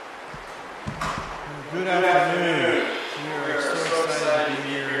Good afternoon. We are so excited to be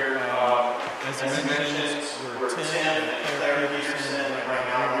here. As I mentioned, we're Tim and Claire Peterson. Right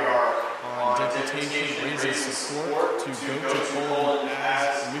now we are on deputation, raising support to go to Poland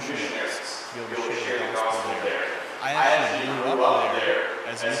as missionaries. Be able to share the gospel there. I actually grew up there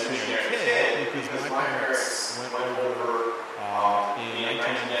as a missionary kid because my parents went over in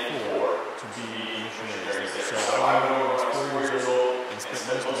 1994 to be missionaries. So I was 4 years old and spent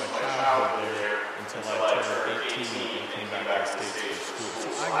most of my childhood there until I turned 18 and came back to the States for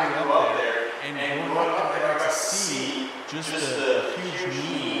school. So I grew up there, and growing up there, I got to see just the huge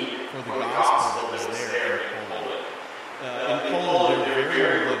need for the gospel that was there in Poland. In Poland, they're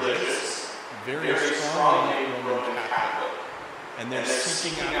very religious, very strongly Roman Catholic, and they're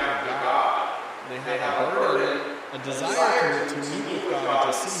seeking after God. They have a burden, a desire to meet with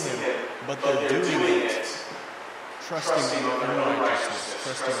God, to see Him, but they're doing it trusting in their own righteousness,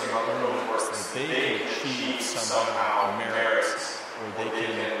 trusting in their own works, that they can achieve somehow merit, or they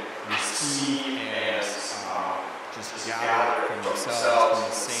can receive and just gather from themselves, from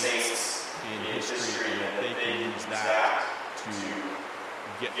the saints in history, and that they can use that to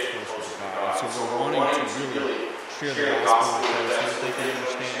get closer to God. And so we're wanting to really share the gospel with them so that they can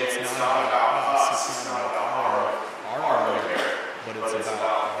understand it's not about us, it's not about our merit, but it's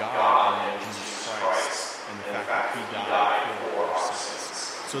about God and Jesus Christ and the fact that He died for our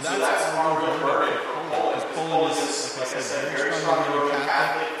sins. So that's our real burden for Poland, because Poland is, like I said, very strong Roman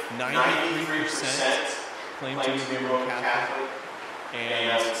Catholic. 93% claim to be Roman Catholic,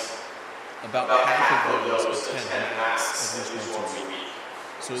 and about half of those attend Mass at least once a week.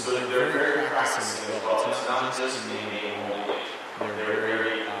 So they're very practicing as well. It's not just in name only. They're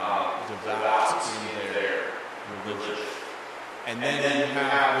very devout in their religion. And then you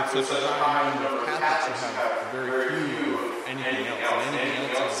have, with such a high number of Catholics, you have very few of anything else. And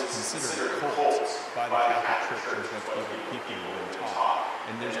anything else is considered a cult by the Catholic Church, which most people have been taught.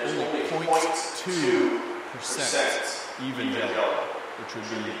 And there's only 0.2% evangelical, which would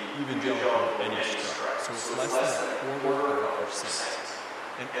be evangelical of any stripe. So it's less than a quarter of a percent.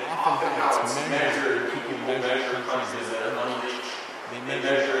 And often how it's measured, people measure countries that are unreached, they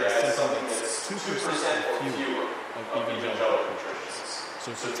measure it as something that's 2% or fewer of evangelical churches.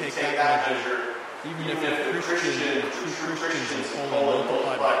 So if you take that measure, even if true Christians in Poland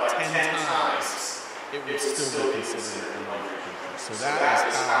multiplied by 10 times, it would still be considered an unreached country. So that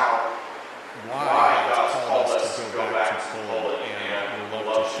is why God called us to go back to Poland, and we'd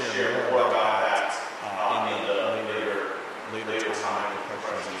love to share more about that in the later time of the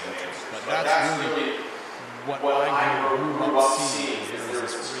questions and answers. But that's really what I grew up seeing, is there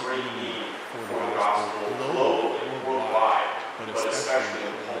is this great need for the gospel worldwide, but especially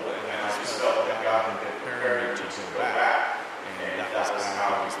in Poland. And I just felt that God had been preparing me to go back, and that was how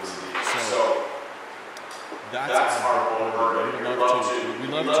He was leading. So that's our burden. We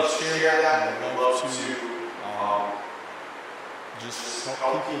love to share that, and we love to just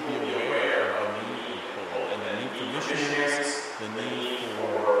help people be aware of the need in Poland, and the need for missionaries, the need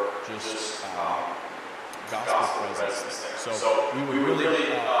for just gospel presence there. So we would really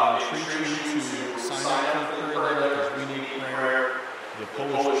entreat you to sign up for prayer there, because we need prayer. The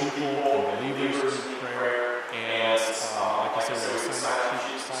Polish people and believers need prayer. And like I said, there's a sign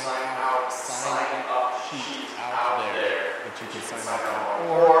up sheet out there that you can sign up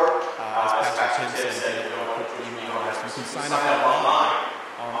on. Or, as Pastor Tim said, if you don't know what email address, you can sign up online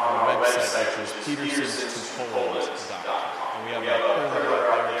on our website, which is petersonstopoland.com. And we have a prayer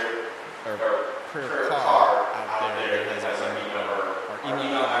letter out there, or prayer card out there that has our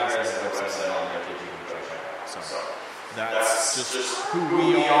email address and website on NKJV. So that's just who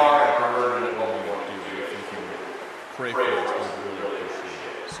we are, and what we want to do. If you can pray for us, we really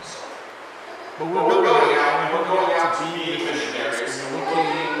appreciate it. But we're going out to be missionaries, and we're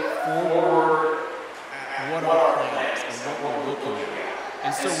looking forward at what our plan is and what we're looking at.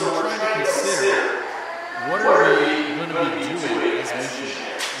 And so we're trying to consider, what are we going to be doing as missionaries?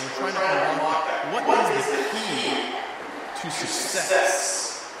 And we're trying to unlock what is the key to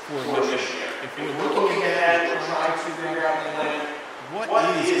success for a missionary. If we're looking ahead and trying to figure out a plan, what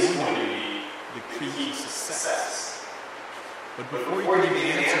is going to be the key to success? But before you can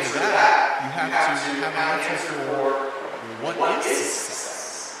even answer that, you have to have an answer for what is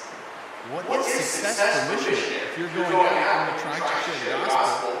success? What is success for missionary? If you're going out and trying to share the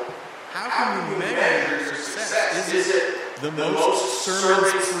gospel, how can you measure your success? Is it the most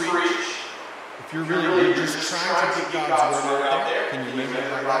sermons preached? If you're really just trying to get God's word out there, can you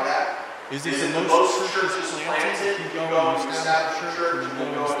measure that? Is it the most churches planted? If you go and establish a church, and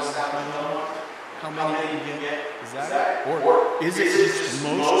you go and establish one, how many you get? Is that it? Or is it just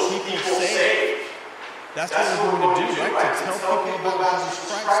most people saved? That's what we're going to do, right? To tell people about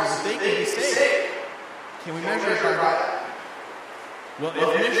Jesus Christ so that they can be saved. Can we measure it by that? Well, if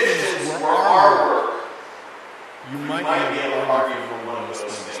missions were our work, you might be able to argue for one of those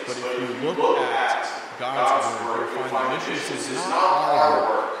things. But if you look at God's word, you'll find that missions is not our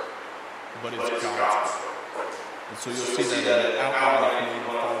work, but it's God's work. And so you'll see that in the outline if you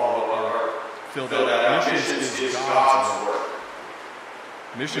want to follow or fill that out. Missions is God's work.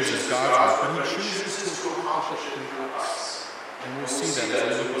 Missions is God's work, but He chooses to accomplish it through us. And we'll see that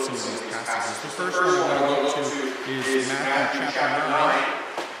as we look at some of these passages. The first one I want to look to is Matthew chapter 9,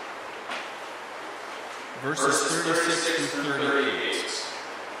 verses 36 through 38.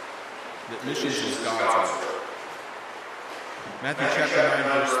 That missions is God's work. Matthew chapter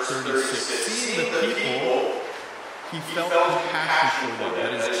 9, verse 36. Seeing the people, He felt compassion for them.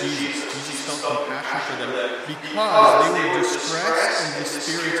 That is Jesus. Jesus felt compassion for them because they were distressed and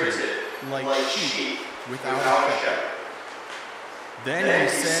dispirited like sheep without a shepherd. Then He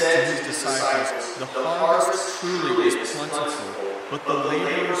said to His disciples, the harvest truly is plentiful, but the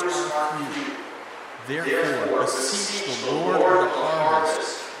laborers are few. Therefore, beseech the Lord of the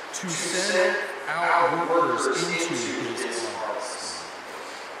harvest to send out workers into His harvest.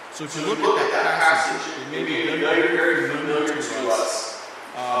 So if you look at that passage, it may be very familiar to us.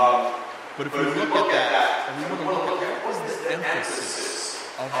 But if we look at that, and we want to look at what is the emphasis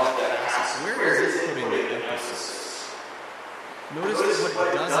of that passage, where is it putting the emphasis? Notice what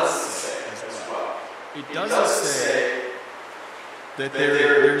it doesn't say as well. It doesn't say that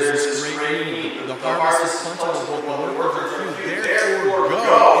there's this great need. The harvest is plentiful, but the workers are few. Therefore,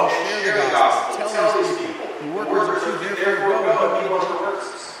 go and share the gospel. Tell these people, the workers are few. Therefore, go and be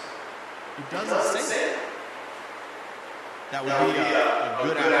workers. It doesn't say that. That would be a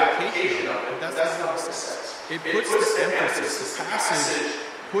good application of it, but that's not what it says. It puts the emphasis. The passage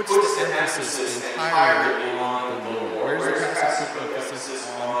puts the emphasis entirely on the Lord. Where's the passage put the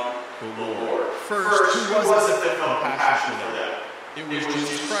emphasis on the Lord? First, who was it that felt compassion for them? It was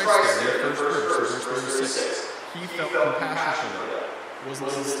Jesus Christ there, in the first verse 36. He felt compassion for them. It was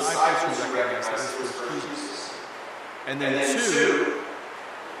the disciples who recognized that this was Jesus. And then two,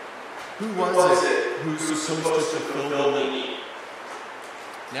 who was it who's supposed to fulfill the need?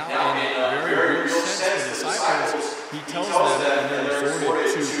 Now, in a very weird sense, the disciples, He tells them that they're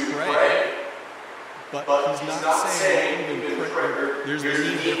exhorted to pray, but He's not saying even pray, there's the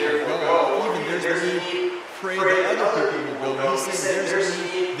need therefore go, even there's the need, pray that other people will go. He's saying there's a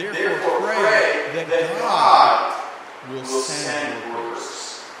need, therefore pray that God will send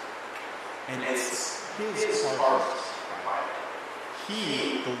workers. And it's His harvest.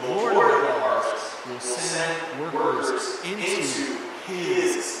 He, the Lord of the harvest, will send workers into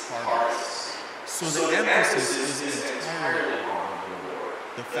His harvest. So the emphasis is entirely on the Lord.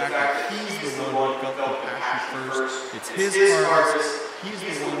 The fact that He's the one who felt compassion first. It's His harvest.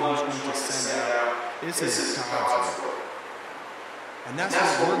 He's the one who's going to send out. This is God's work. And that's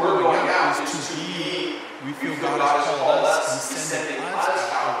what we're going out is to be. We feel God has called us. He's sending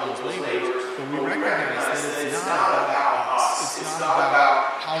us out of those laborers. But we recognize that it's not about us. It's not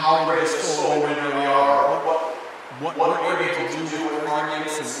about how great a soul we are, what we're able to do with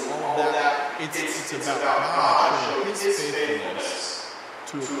arguments and all of that. It's about God showing His faithfulness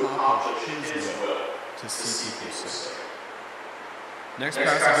to accomplish His will to see people saved. Next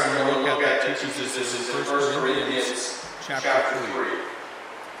passage I'm going to look at that teaches us is in 1 Corinthians chapter 3.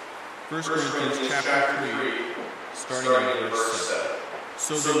 1 Corinthians chapter 3, starting in verse 7.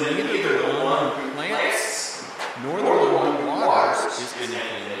 So that neither the one who plants nor the one who waters is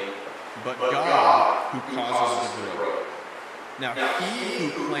anything, but God who causes the growth. Now He who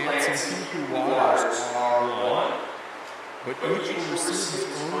plants and He who waters are one, but each will receive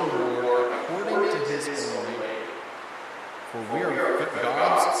his own reward according to his own labor. For we are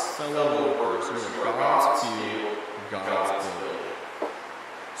God's fellow workers, we are God's field, God's building.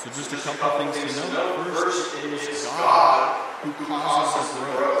 So just a couple of things to know. First, it is God who causes the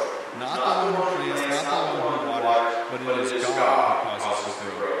growth. Not the one who plants, not the one who waters, but it is God who causes the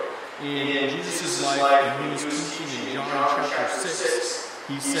growth. In Jesus' life, when He was teaching in John chapter 6,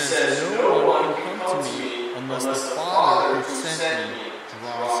 He says, no one can come to me unless the Father who sent me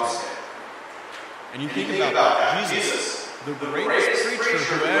draws him. And you think about that. Jesus, the greatest preacher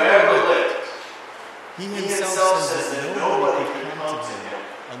who ever lived, He Himself says that nobody can come to Him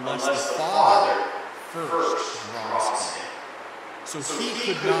unless the Father first draws him. So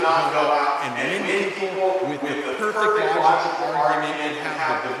He could not go out and win people with the perfect logical argument and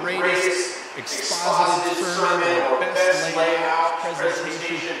have the greatest exposited sermon or best laid out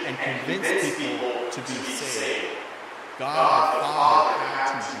presentation and convince people to be saved. God the Father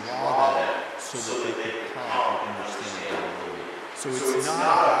had to draw them so that they could come So it's not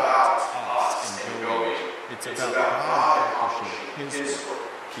about us and going. It's about God accomplishing His work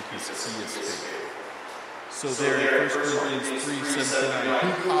because He is faithful. So there in 1 Corinthians 3:7-9,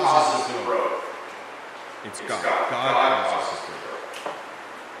 who causes the growth? It's God. God causes the growth.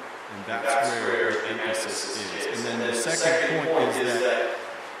 And that's where the emphasis is. And then the second point is that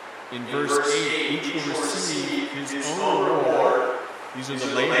in verse 8, each will receive his own reward. These are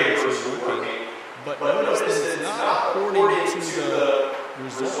the laborers who are working. But notice that it's not according to the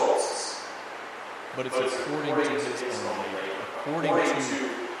results, but it's according to his own labor. According to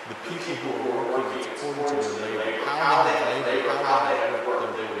the people who are working, it's according to their labor. How they have labored, how they have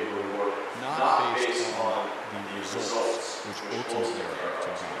worked their daily reward, not based on the results, which ultimately are up to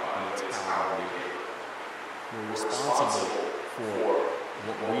God. And it's how we labor. We're responsible for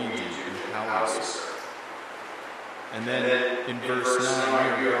what we do and how we serve. And then in verse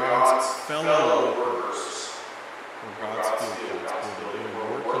 9, we are God's fellow workers. We're God's field, God's building.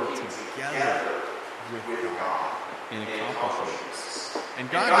 We're working together with God in accomplishing this. And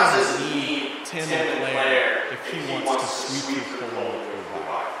God doesn't need Tim and Claire if He wants to sweep your whole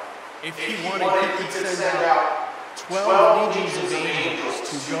world. If He wanted, He could send out 12 legions of angels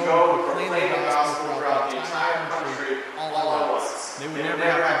to go proclaim the gospel throughout the entire country all at once. They would never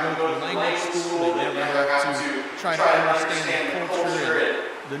have to go to language school. They never have to try to understand the culture and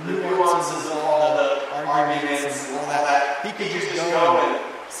the nuances of all the arguments and all that. He could just go and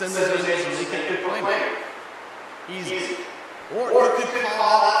send those angels and they could proclaim it. Easy. Or he could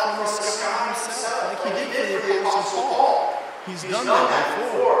call out from the sky himself, like he did for the Apostle Paul. He's done that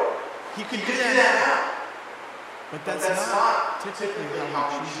before. He could do that now. But that's not typically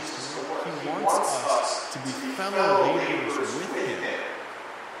how He chooses to work. He wants us to be fellow laborers with Him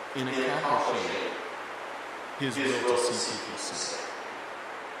in accomplishing His will to see people saved.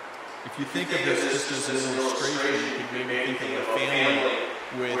 If you think of this just as an illustration, you could maybe think of a family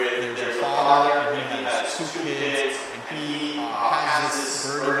with there's a father and he has 2 kids and he has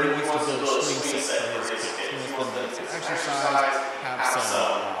this burden. He wants to build a swing set for his kids. He wants them to exercise, have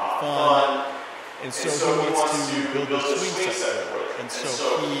some fun. And so he wants to build a swing set for it. And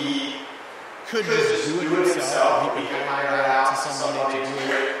so he could just do it himself. He could hire out to somebody to do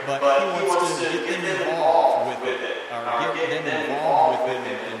it. But he wants to get them involved with it. Or get them involved with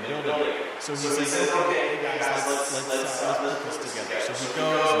it and building it. So he says, okay, guys, let's put this together. So he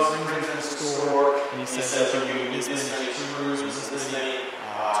goes and brings them to the store. And he says, okay, we need this many screws and this many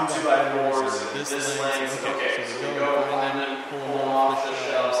 2x4s and this length. Okay, so they go and find them, pull them off the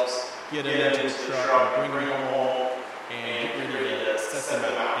shelves, get them into the truck and bring them home and get ready to set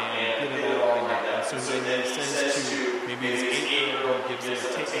them up and get it all lined up. And so then he says to maybe his 8-year-old, gives him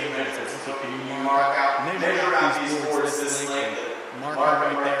a tape measure and says, okay, can you mark out? And they measure out these boards this length, mark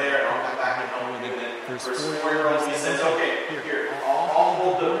them right there, and I'll come back and home. And then for his 4-year-old, he says, okay, here, I'll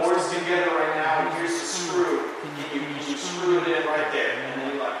hold the boards together right now, and here's the screw. Can you screw it in right there? And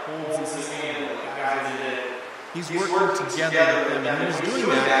then he holds his hand and guides it in. He's working together with them, and when he's doing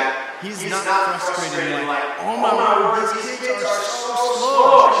that, he's not frustrated like, oh my word, these kids are so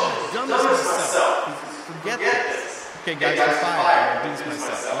slow. I've done this myself. Forget this. Okay, guys, you're fired. I'm going to do this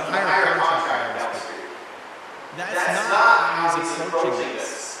myself. I'm going to hire a contractor. That's not how he's approaching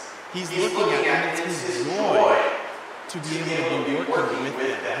this. He's looking at it, and it's his joy to be able to be working with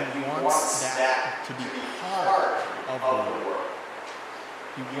them. He wants that to be part of the work.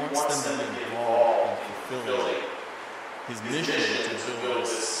 He wants them to be involved in fulfilling his mission to build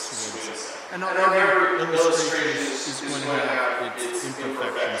this swing set. And not every illustration is going to have its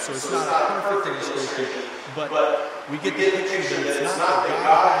imperfections. So it's not a perfect illustration, but we get the picture that it's not that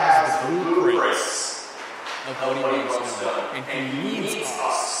God has the blueprints of what He wants done, and He needs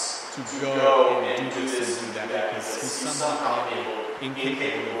us to go and do this and do that because He's somehow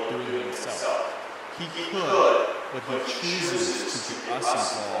incapable of doing it Himself. He could, but He chooses to get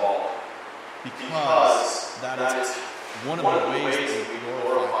us involved because that is one of the ways that we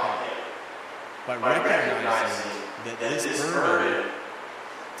glorify Him. By recognizing that this burden,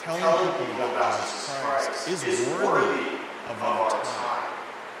 telling people about Jesus Christ, is worthy of our time.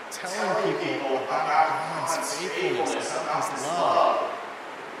 Telling people about God's faithfulness, about His love,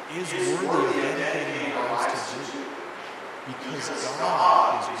 is worthy of dedicating our lives to do. Because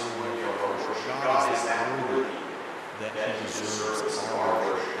God is worthy of our worship. God is that worthy that He deserves our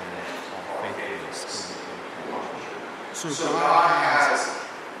worship and our faithfulness. So God has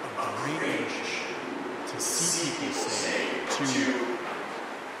a great mission to see people saved, to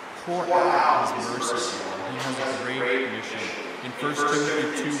pour out His mercy on. He has a great mission. In 1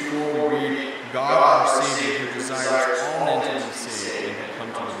 Timothy 2:4 we read, God our Savior, who desires all men to be saved and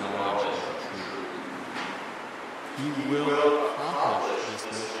to come to the knowledge of the truth. he will accomplish this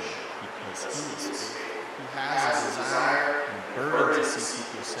mission because he is faithful. He has a desire and burden to see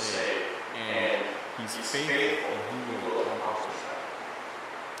people saved, and he's faithful, and he will accomplish that.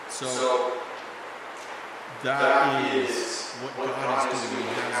 So that is what God is doing. He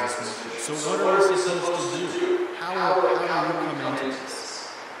has this mission. So what are we supposed to do? How do we come into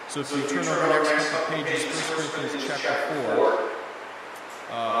this? So if you turn over the next couple of pages, 1 Corinthians chapter 4,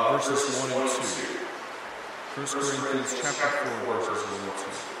 verses 1 and 2. 1 Corinthians chapter 4, verses 1 and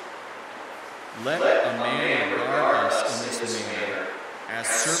 2. Let a man regard us in this manner, as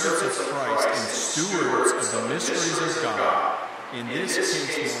servants of Christ and stewards of the mysteries of God. In this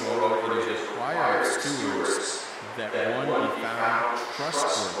case, moreover, it is required of stewards that one be found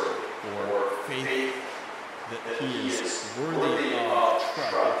trustworthy or faithful, that he is worthy of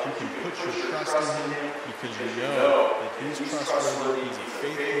trust. If you can put your trust in him, because you know that he's trustworthy, he's a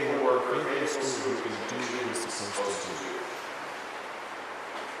faithful worker, faithful steward who's going to do what he's supposed to do.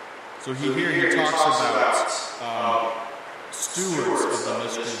 So here he talks about stewards of the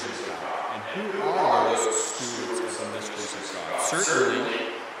mysteries of God. And who are those stewards of the mysteries of God?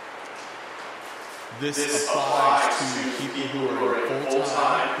 Certainly, this applies to people who are in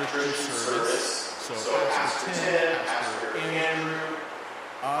full-time Christian service. So Pastor Tim, Pastor Andrew,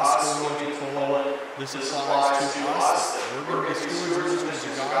 us going to Poland. This applies to us. We're going to be stewards of the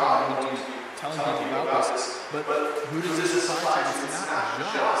mysteries of God. We're going to be telling people about this. But who does this apply to? It's not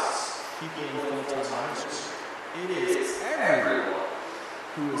just people in full-time ministry. It is everyone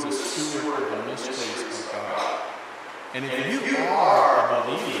who is a steward of the mysteries of God. And if you are a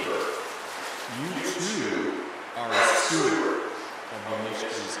believer, you too are a steward of the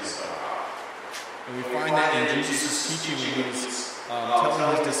mysteries of God. And we find that in Jesus' teaching when he was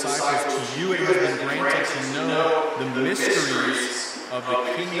telling his disciples, to you it has been granted to know the mysteries of the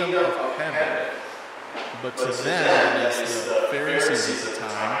kingdom of heaven. But to them, as the Pharisees at the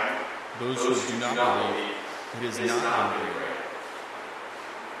time, those who do not believe, it is not been granted.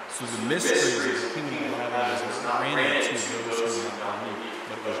 So the mysteries of the kingdom of heaven is not granted to those who do not believe,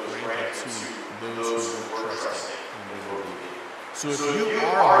 but it was granted to those who will trust and will believe. So if you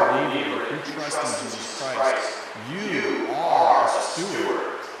are a believer, if you trust in Jesus Christ, you are a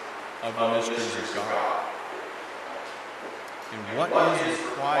steward of the mysteries of God. And what is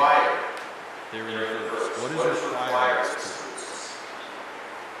required? There in the verse. What is required of stewards?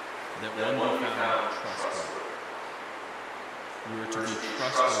 That one be found trustworthy. We are to be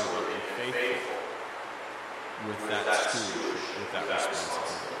trustworthy and faithful with that stewardship, with that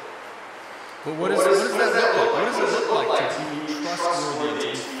responsibility. But what does that look like? What does it look like to be trustworthy,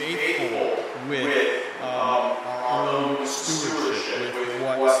 to be faithful with our own stewardship, with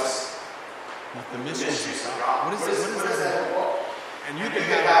the mysteries of God? What does that look like? And you can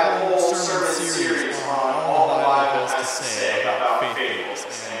have a whole sermon series on all the Bible has to say about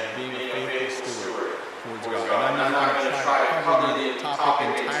faithfulness and being a faithful steward towards God. And I'm not going to try to cover the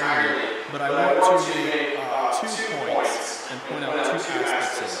topic entirely, but I want to make 2 points and point out 2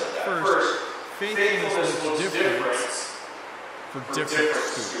 aspects of it. First, faithfulness looks different for different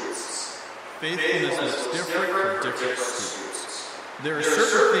stewards. Faithfulness looks different for different stewards. There are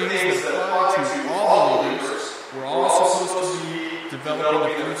certain things that apply to all believers. We're all supposed to be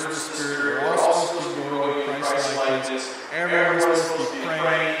developing the fruits of the Spirit. We're all supposed to be growing in Christ-likeness. Everyone's supposed to be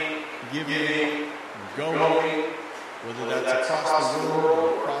praying, giving, going, whether that's across the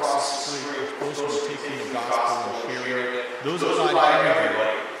road or across the street. We're supposed to be taking the gospel and sharing it. Those apply to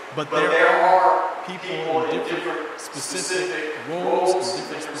everybody. But there are people in different specific roles, in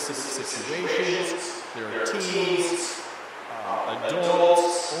different specific situations. There are teens,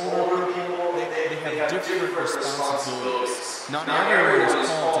 adults, older people. They have different responsibilities. Not everyone is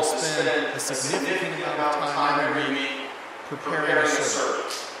called to spend a significant amount of time every week preparing a sermon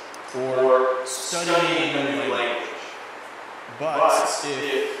or studying a new language. But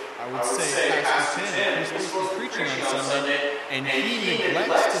if I would say Pastor Tim, who's supposed to be preaching on Sunday, and he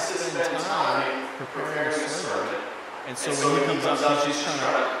neglects to spend time preparing a sermon, and so when he comes up, he's just trying to,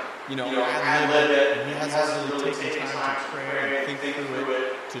 ad-lib it, and he hasn't really taken time to pray and think through it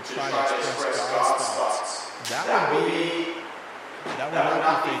to try to express God's thoughts. That would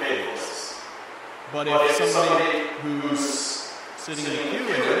not be faithfulness. But if somebody who's sitting in the pew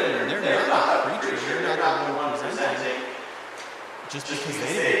and they're not a preacher, they're not the one presenting, just because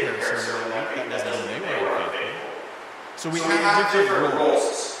they didn't prepare a sermon that week, that doesn't mean they were faithful. So we have different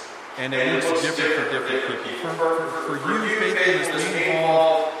roles, and it looks different for different people. For you, faithfulness may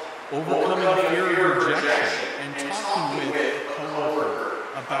involve overcoming fear of rejection and talking with a coworker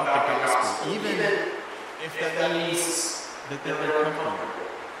about the gospel, even if that means that they're uncomfortable.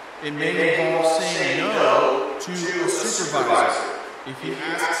 It may involve saying no to a supervisor if he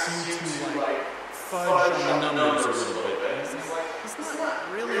asks you to fudge on the numbers a little bit. It's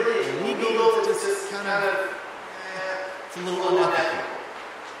not really illegal, it's just kind of, it's a little unethical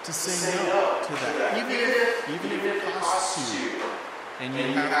to say no to that. Even if it costs you and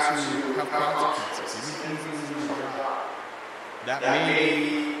you have to have consequences, even if you lose your job. That may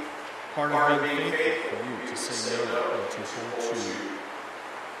be part of being faithful for you to say no and to hold to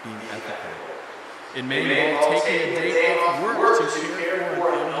being ethical. It may involve taking a day off work to care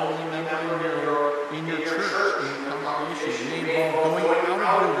for an elderly member in your church, in your congregation. It may involve going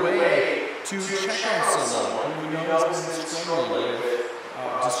out of your way to check on someone who you know has been struggling with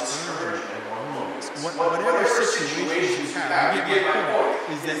discouragement and loneliness. Whatever situations you have, you get my point,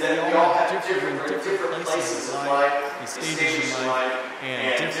 is that they all have different places in life, and stages in life,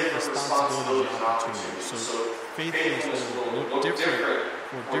 and different responsibilities and opportunities. So faithfulness will look different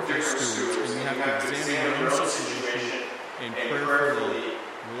for different stewards, and you have to examine your own situation and prayerfully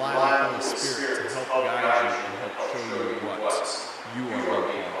rely on the Holy Spirit to help guide you and help show you what you are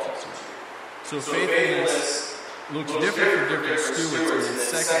being called to do. So faithfulness looks different for different stewards, and then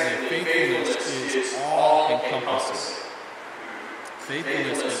secondly, faithfulness is all-encompassing.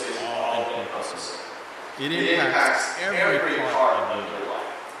 Faithfulness is all-encompassing. It impacts every part of your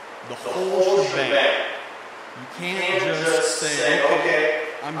life, the whole shebang. You can't just say, okay,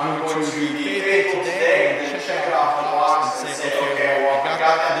 I'm going to be faithful today and check off the box and say, okay, well, I got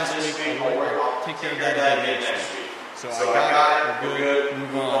that for this week, I'll take care of that again next week. So I got it, we're good,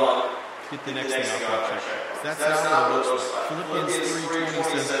 move on, get the next thing off my check. That's not what it looks like. Philippians 3:20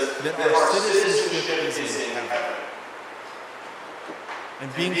 says that our citizenship is in heaven. And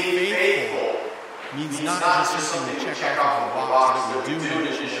being faithful means not just something to check off of a box that we do in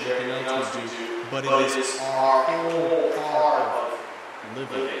addition to everything else we do, but it is our whole part of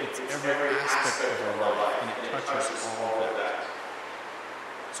living. It's every aspect of our life, and it touches all of that.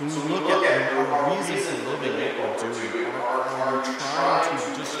 So when we look at our reasons for living what we're doing, are we trying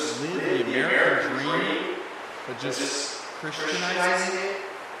to just live the American dream, but just Christianizing it?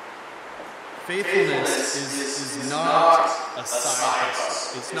 Faithfulness is not a side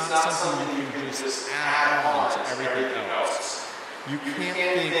hustle. It's not something you can just add on to everything else. You can't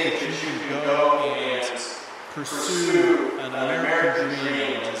think that you can go and pursue an American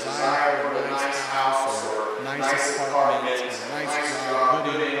dream, a desire for a nice house or nice apartment, a nice job,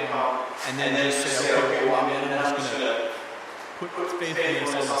 good income, and then just say, okay, well, I'm just going to put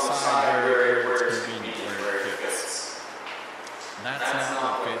faithfulness on the side where it's convenient, where it fits. That's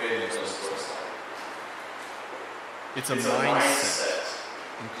not what faithfulness looks like. It's a mindset.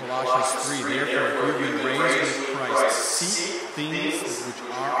 In Colossians 3, therefore, if you have been raised with Christ, seek things which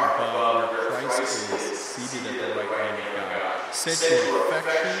are above, where Christ is seated at the right hand of God. Set your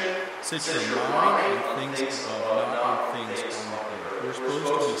affection, set your mind on things above, not on things on the earth. We're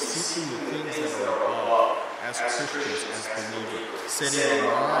supposed to be seeking the things that are above, as Christians, as believers, setting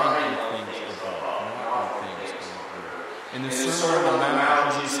our mind on things above, not on things on the earth. In the Sermon on the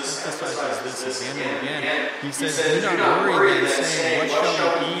Mount, Jesus emphasizes this again and again. He says, do not worry then, saying, what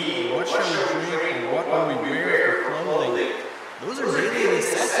shall we eat, or what shall we drink, or what will we wear for clothing? Those are daily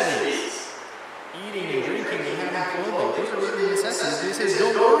necessities. Eating and drinking and having clothing, those are daily necessities. He says,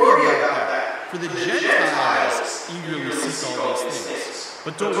 don't worry about that. For the Gentiles eagerly seek all these things.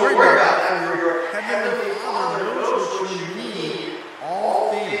 But don't worry about that, for your heavenly Father knows what you need,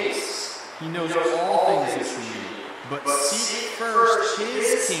 all things. He knows all things that you need. But seek first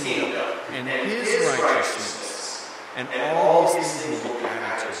His kingdom and His righteousness, and all these things will be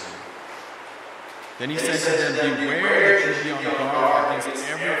added to you. Then He says to them, beware that you be on guard against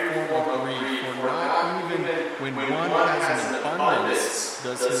every form of greed, for not even when one has an abundance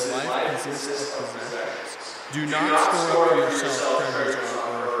does his life consist of possessions. Do not store up for yourselves treasures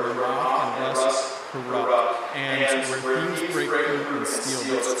on earth, where moth and rust corrupt, and where thieves break through and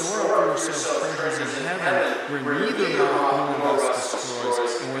steal. But store up for yourselves treasures in heaven, where neither moth nor rust destroys,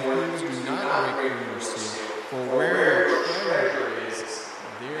 and where thieves do not break through nor steal. For where your treasure is,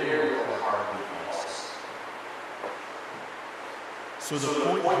 there your heart will be also. So the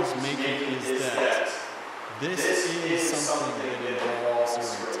point he's making is that this is something that involves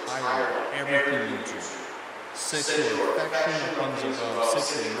your entire life, everything you do. Set your affection on things above,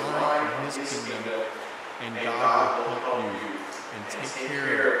 set your mind on His kingdom, and God will help you and take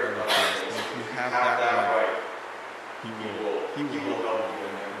care of other things. And if you have that right, He will help you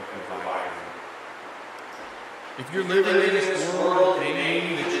and provide for you. If you're living in this world, it may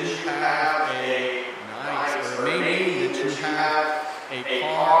mean that you have a nice, or it may mean that you have a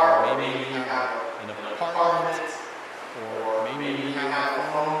car, or maybe you have an apartment, or maybe you have a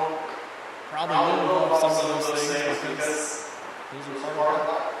phone. probably will involve some of those things because those are part of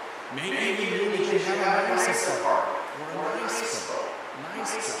life. Maybe you need to have a nice apartment or a nice boat,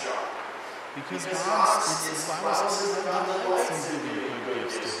 nice job. Because God, it's the Bible says that God likes to give good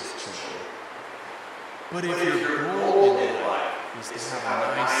gifts to His children. But if your goal in life is to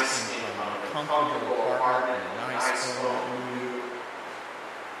have a nice income, a comfortable apartment, and a nice home,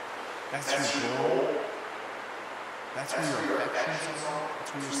 that's your goal. That's where your affections are.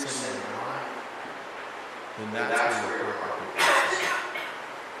 That's where you're setting your mind. Then that's where your purpose is.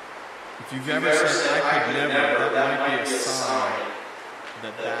 If you've ever said, I could never, that might be a sign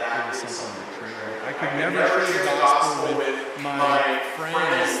that is something you're triggering. I could never share the gospel with my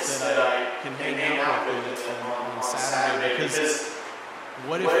friends that I can hang out with on Saturday because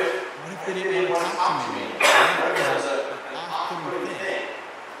what if they didn't want to talk to me? What if it was an off-putting thing?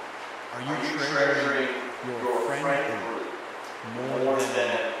 Are you triggering your friend group more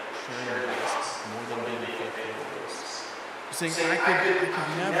than sharing the gospel, more than being faithful to this? You're saying, I could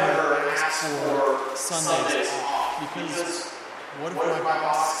never ask for Sundays off because what if my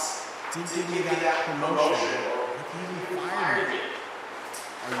boss didn't give me that promotion? What if he even fired me?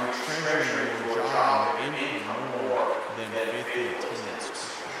 Are you treasuring your job and income more than faithful attendance to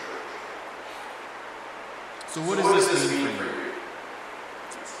church? So what does this mean for you?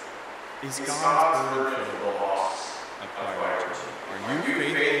 Is God's word for the lost a priority? Are you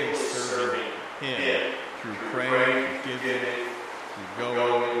faithfully serving Him through praying, through giving, through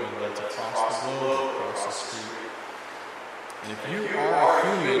going, whether that's across the globe, across the street? And if you are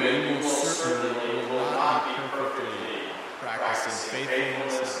human, you will certainly not be perfectly practicing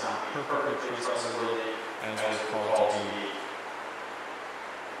faithfulness, not be perfectly trustworthy as we're called to be.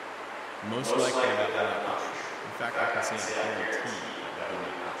 Most likely that will not be true. In fact, I can say I guarantee that will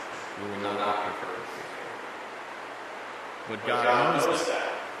not be true. We will not be perfectly faithful. But God knows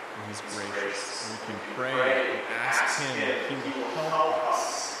that, and He's gracious. And we can pray and ask Him that He will help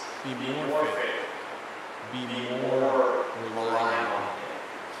us be more faithful, be more relying on Him.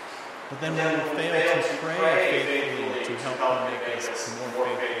 But then when we fail to pray faithfully to help Him make us more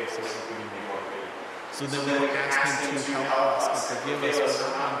faithful, so that we can be more faithful. So then we can ask Him to help us and forgive us for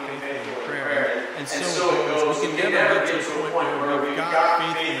not being faithful in prayer. And so it goes. We can never get to a point where we've got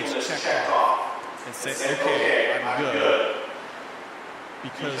faithfulness checked off and say, okay, I'm good.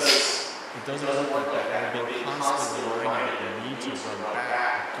 Because it doesn't look like that. We've been constantly reminded that we need to run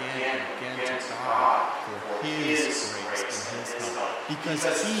back again and again to God for His grace and His help. Because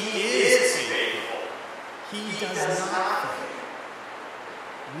He is faithful. He does not fail.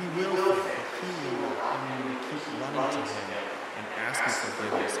 We will fail, but He will. And we will keep running to Him and asking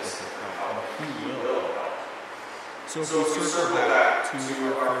forgiveness and for help. And He will help. So if we circle back to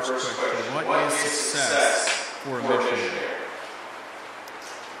our first question, what is success for a missionary?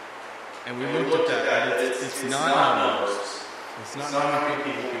 And we looked at that. It's not numbers. It's not knowing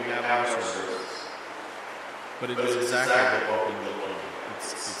people who can have resources. But it is exactly what we've been looking at.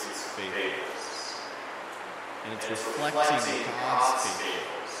 It's faithfulness. And it's reflecting God's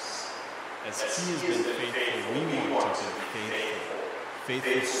faithfulness. As He has been faithful, we want to be faithful.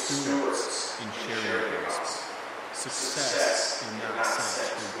 Faithful stewards in sharing the gospel. Success in that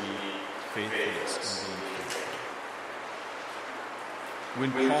sense would be faithfulness in being faithful. When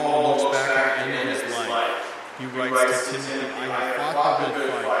Paul looks back at the end of his life, he writes to Timothy, I have fought the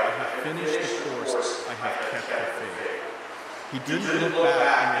good fight, I have finished the course, I have kept the faith. He didn't look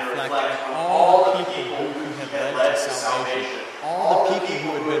back and reflect on all the people who he had led to salvation, all the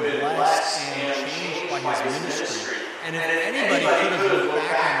people who had been blessed and changed by his ministry. And if anybody could have looked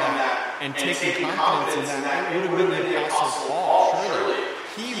back on that and taken confidence in that, it would have been the Apostle Paul, surely.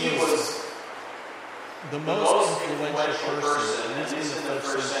 He was the most influential person, at least in the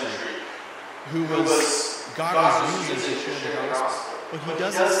first century, who God was using to share the gospel. But he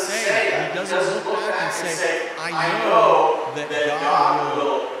doesn't say, he doesn't look back and say, I know that God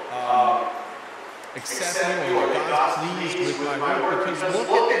will accept me or God's pleased with my work, because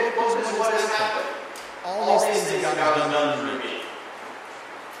look at what has happened. All these things that God has done for me.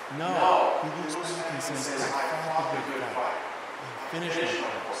 No, he looks back and says, I fought the good fight. I finished my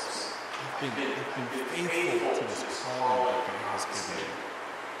course. I've been faithful to this calling that God has given me.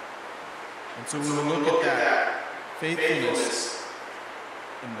 And so when we look at that faithfulness,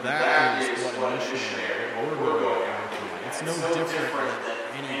 and that is what a missionary or we're going. It's no different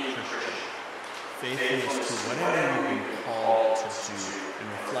than any Christian. Faithfulness to whatever you've been called to do, and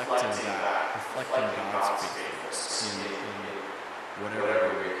reflecting God's faithfulness in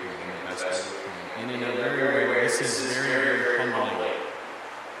whatever way we can, in the best way we can. And in a very way, this is very, very humbling.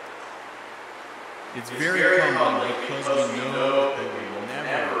 It's very humbling because we know that we will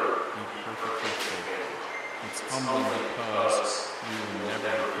never be perfect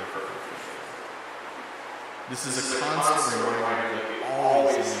This is a constant reminder that we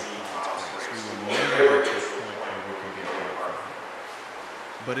always need God's grace. We will never get to a point where we can get away from Him.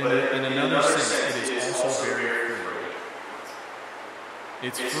 But in another sense, it is also very free.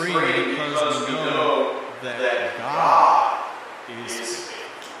 It's free because we know that God is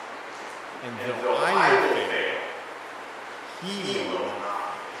faithful. And though I will fail, He will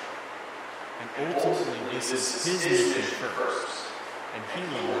not. And ultimately, this is His mission first. And He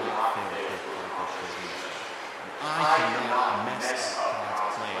will not fail to accomplish His mission. And I cannot mess up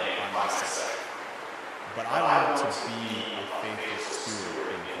God's plan by myself. But I want to be a faithful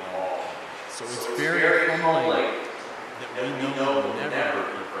steward involved in it. So it's very humbling that we know we'll never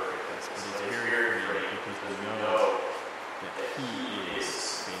be perfect at this, but it's very free because we know that He is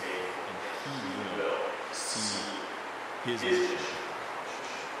faithful and He will see His mission accomplished.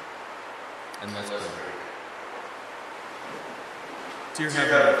 And let's pray. Dear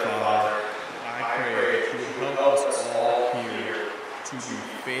Heavenly Father, I pray that You would help us all here to be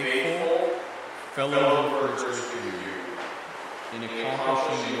faithful fellow workers with You in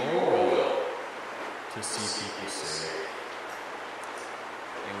accomplishing Your will to see people saved.